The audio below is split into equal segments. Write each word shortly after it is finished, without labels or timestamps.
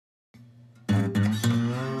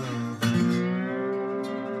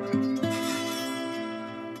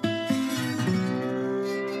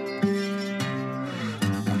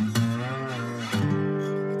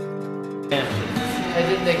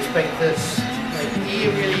he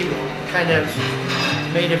really kind of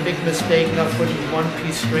made a big mistake not putting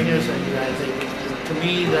one-piece stringers in here, I think. To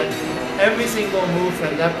me, that everything will move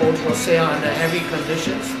and that boat will sail under heavy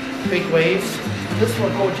conditions, big waves. This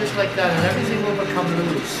will go just like that and everything will become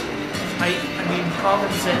loose. I mean,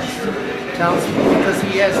 common sense tells me, because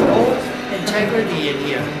he has no integrity in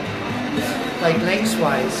here, like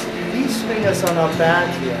lengthwise. These stringers are not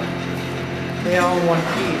bad here. They are on one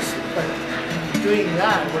piece, but doing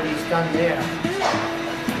that, what he's done there.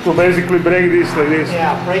 So basically break this like this.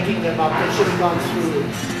 Yeah, breaking them up. They should have gone through,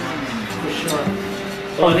 for sure.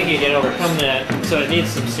 Well, I think you can overcome that. So it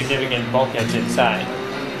needs some significant bulkheads inside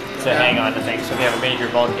to hang on to things. So we have a major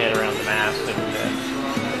bulkhead around the mast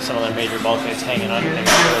and some of the major bulkheads hanging on to things.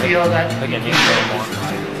 Do you feel that Again, need a more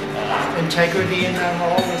integrity in that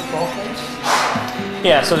hull with bulkheads?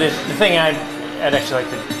 Yeah, so the thing I'd actually like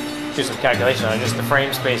to do some calculation on, just the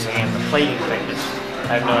frame spacing and the plating thickness.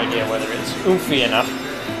 I have no idea whether it's oofy enough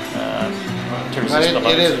to resist the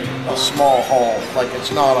loads. It is a small hull, like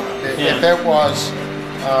it's not a, if it was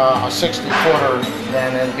a 60-footer,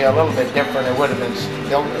 then it'd be a little bit different, it would have been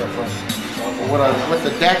built different. With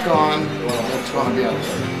the deck on, it's going to be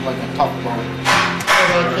like a tough boat.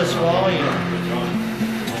 How about this wall here?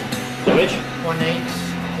 The which?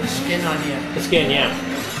 1/8, the skin on here. The skin, yeah.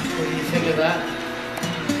 What do you think of that?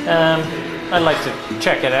 I'd like to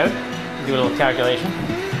check it out, do a little calculation.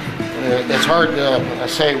 It's hard to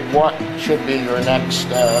say what should be your next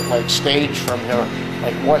like stage from here,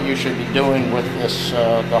 like what you should be doing with this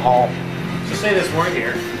the hull. So say this weren't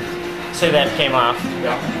here, say that came off.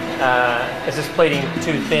 Yeah. Is this plating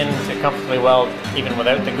too thin to comfortably weld even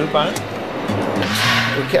without the goop on it?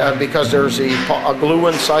 Because there's a glue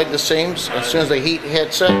inside the seams. As soon as the heat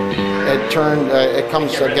hits it, it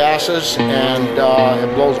comes to gases and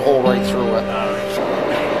it blows a hole right through it.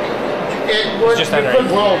 It would, just you could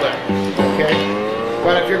weld it, okay?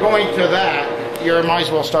 But if you're going to that, you might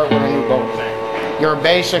as well start with a new boat. You're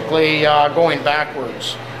basically going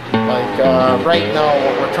backwards. Like right now,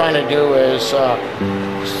 what we're trying to do is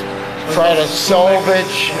try to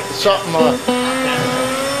salvage something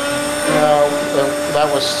that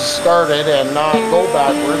was started and not go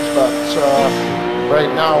backwards. But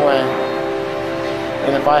right now,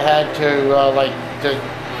 and if I had to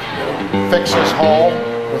fix this hull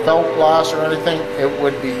without glass or anything, it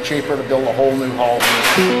would be cheaper to build a whole new hull.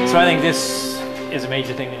 So I think this is a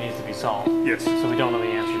major thing that needs to be solved. Yes. So we don't know the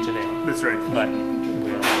answer today. That's right. But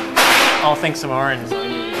I'll think some more and we'll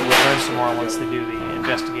learn some more once they do the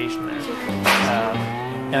investigation there.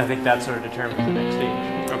 And I think that sort of determines the next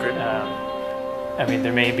stage. Okay. I mean,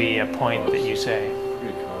 there may be a point that you say,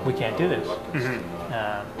 we can't do this. You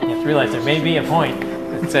have to realize there may be a point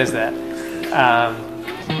that says that.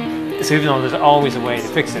 So even though there's always a way to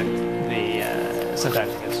fix it,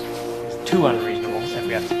 sometimes it gets too unreasonable and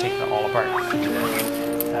we have to take it all apart.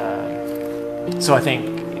 So I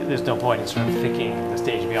think there's no point in sort of thinking the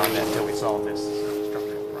stage beyond that until we solve this